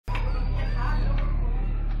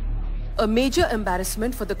A major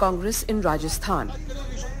embarrassment for the Congress in Rajasthan.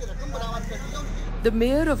 The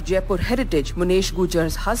mayor of Jaipur Heritage, Munesh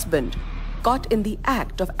Gurjar's husband, caught in the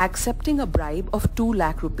act of accepting a bribe of 2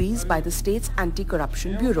 lakh rupees by the state's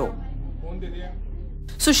Anti-Corruption Bureau.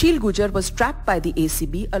 Sushil Gurjar was trapped by the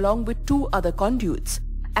ACB along with 2 other conduits,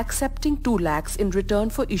 accepting 2 lakhs in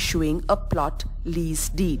return for issuing a plot lease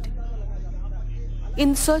deed.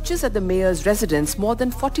 In searches at the mayor's residence, more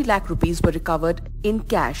than 40 lakh rupees were recovered in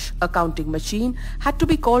cash. A counting machine had to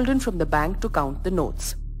be called in from the bank to count the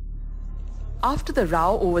notes. After the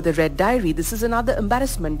row over the red diary, this is another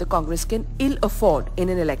embarrassment the Congress can ill afford in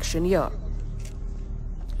an election year.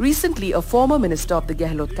 Recently, a former minister of the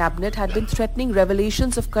Gehlot cabinet had been threatening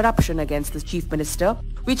revelations of corruption against the chief minister,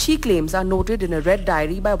 which he claims are noted in a red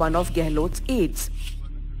diary by one of Gehlot's aides.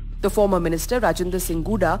 The former minister, Rajinder Singh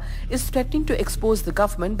Guda, is threatening to expose the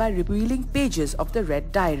government by revealing pages of the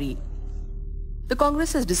red diary. The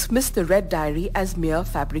Congress has dismissed the red diary as mere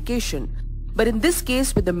fabrication. But in this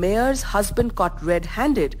case, with the mayor's husband caught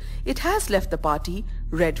red-handed, it has left the party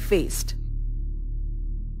red-faced.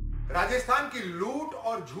 Rajasthan की लूट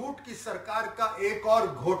और झूठ की सरकार का एक और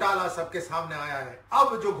घोटाला सबके सामने आया है।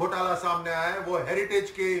 अब जो घोटाला सामने आया है वो हेरिटेज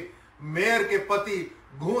के मेयर के पति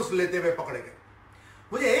घूस लेते हुए पकड़े गए।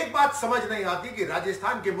 मुझे एक बात समझ नहीं आती कि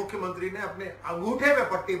राजस्थान के मुख्यमंत्री ने अपने अंगूठे में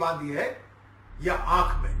पट्टी बांधी है या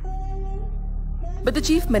आंख में। But the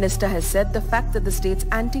chief minister has said the fact that the state's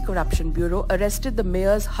Anti-Corruption Bureau arrested the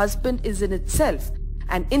mayor's husband is in itself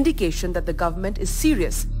an indication that the government is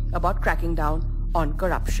serious about cracking down on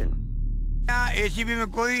corruption. ACB में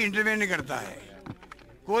कोई intervention नहीं करता है,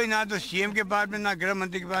 कोई ना तो CM के पास में, ना गृह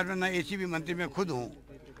मंत्री के पास में, ना एसीबी मंत्री में खुद हूँ,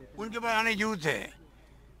 उनके पास आने यूथ है।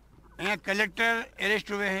 यहाँ कलेक्टर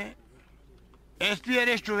अरेस्ट हुए हैं, एसपी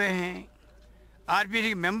अरेस्ट हुए हैं, आरपीसी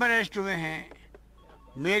के मेंबर अरेस्ट हुए हैं,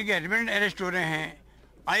 मेयर के हस्बैंड अरेस्ट हो रहे हैं,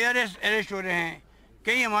 आईआरएस अरेस्ट हो रहे हैं।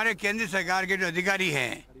 कई हमारे केंद्र सरकार के जो अधिकारी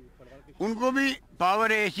हैं उनको भी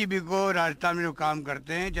पावर है एसीबी को राजस्थान में जो काम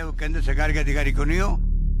करते हैं, चाहे वो केंद्र सरकार के अधिकारी को नहीं हो।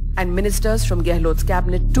 And ministers from Gehlot's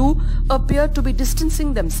cabinet too appear to be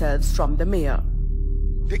distancing themselves from the mayor.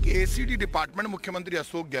 देखिए, एसीडी डिपार्टमेंट मुख्यमंत्री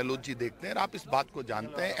अशोक गहलोत जी देखते हैं और आप इस बात को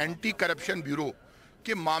जानते हैं, एंटी करप्शन ब्यूरो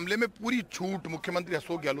के मामले में पूरी छूट मुख्यमंत्री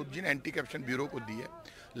अशोक गहलोत जी ने एंटी करप्शन ब्यूरो को दी है।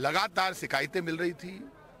 लगातार शिकायतें मिल रही थी,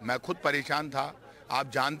 मैं खुद परेशान था।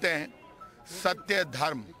 आप जानते हैं, सत्य,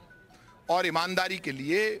 धर्म और ईमानदारी के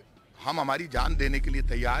लिए हम हमारी जान देने के लिए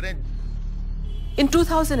तैयार हैं। In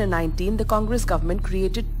 2019, the Congress government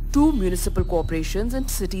created 2 municipal corporations in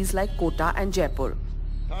cities like Kota and Jaipur.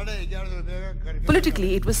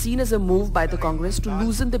 Politically, it was seen as a move by the Congress to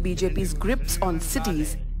loosen the BJP's grips on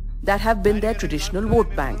cities that have been their traditional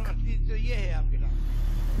vote bank.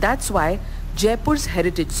 That's why Jaipur's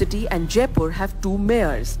heritage city and Jaipur have 2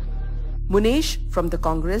 mayors, Munesh from the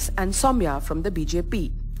Congress and Soumya from the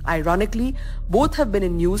BJP. Ironically, both have been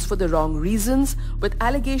in news for the wrong reasons, with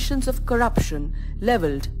allegations of corruption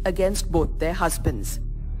leveled against both their husbands.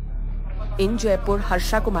 In Jaipur,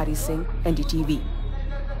 Harsha Kumari Singh, NDTV.